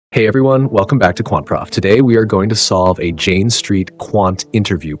Hey everyone, welcome back to quantprof. Today we are going to solve a Jane Street quant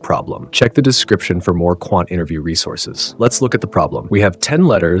interview problem. Check the description for more quant interview resources. Let's look at the problem. We have 10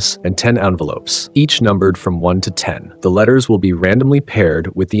 letters and 10 envelopes, each numbered from 1 to 10. The letters will be randomly paired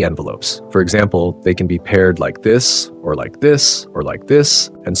with the envelopes. For example, they can be paired like this, or like this, or like this,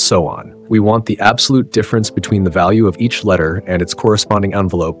 and so on. We want the absolute difference between the value of each letter and its corresponding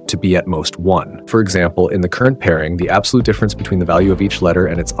envelope to be at most 1. For example, in the current pairing, the absolute difference between the value of each letter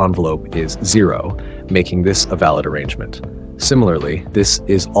and its envelope is 0, making this a valid arrangement. Similarly, this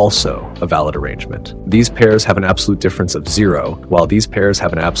is also a valid arrangement. These pairs have an absolute difference of 0, while these pairs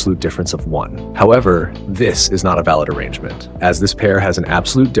have an absolute difference of 1. However, this is not a valid arrangement, as this pair has an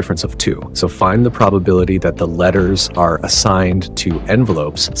absolute difference of 2. So find the probability that the letters are assigned to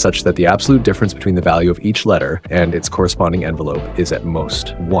envelopes such that the absolute difference between the value of each letter and its corresponding envelope is at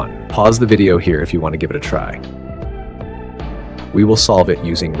most 1. Pause the video here if you want to give it a try. We will solve it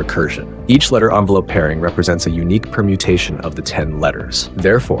using recursion. Each letter envelope pairing represents a unique permutation of the 10 letters.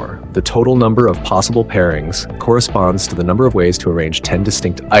 Therefore, the total number of possible pairings corresponds to the number of ways to arrange 10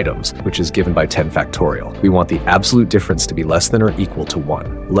 distinct items, which is given by 10 factorial. We want the absolute difference to be less than or equal to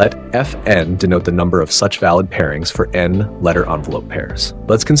 1. Let Fn denote the number of such valid pairings for n letter envelope pairs.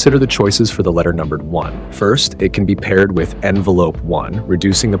 Let's consider the choices for the letter numbered 1. First, it can be paired with envelope 1,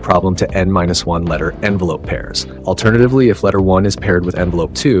 reducing the problem to n-1 letter envelope pairs. Alternatively, if letter 1 is paired with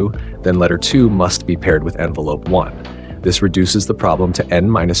envelope 2, then letter 2 must be paired with envelope 1. This reduces the problem to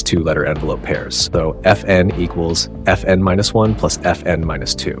n-2 letter envelope pairs, so Fn equals Fn-1 plus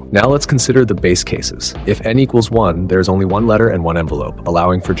Fn-2. Now let's consider the base cases. If n equals 1, there's only one letter and one envelope,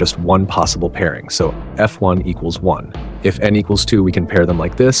 allowing for just one possible pairing, so F1 equals 1. If n equals 2, we can pair them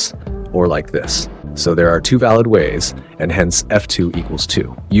like this or like this. So there are two valid ways, and hence F2 equals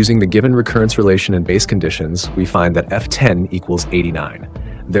 2. Using the given recurrence relation and base conditions, we find that F10 equals 89.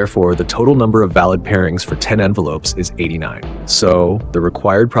 Therefore, the total number of valid pairings for 10 envelopes is 89. So the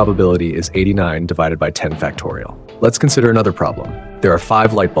required probability is 89 divided by 10 factorial. Let's consider another problem. There are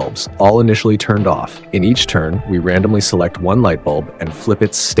 5 light bulbs, all initially turned off. In each turn, we randomly select one light bulb and flip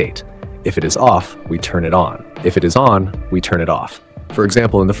its state. If it is off, we turn it on. If it is on, we turn it off. For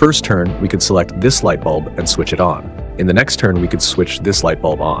example, in the first turn, we could select this light bulb and switch it on. In the next turn, we could switch this light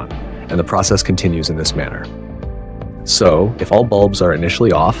bulb on, and the process continues in this manner. So, if all bulbs are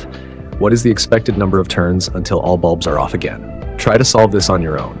initially off, what is the expected number of turns until all bulbs are off again? Try to solve this on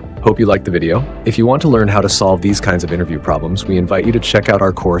your own. Hope you liked the video. If you want to learn how to solve these kinds of interview problems, we invite you to check out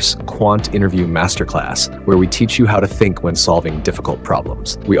our course, Quant Interview Masterclass, where we teach you how to think when solving difficult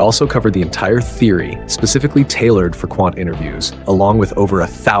problems. We also cover the entire theory, specifically tailored for quant interviews, along with over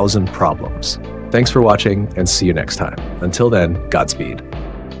 1,000 problems. Thanks for watching, and see you next time. Until then, Godspeed.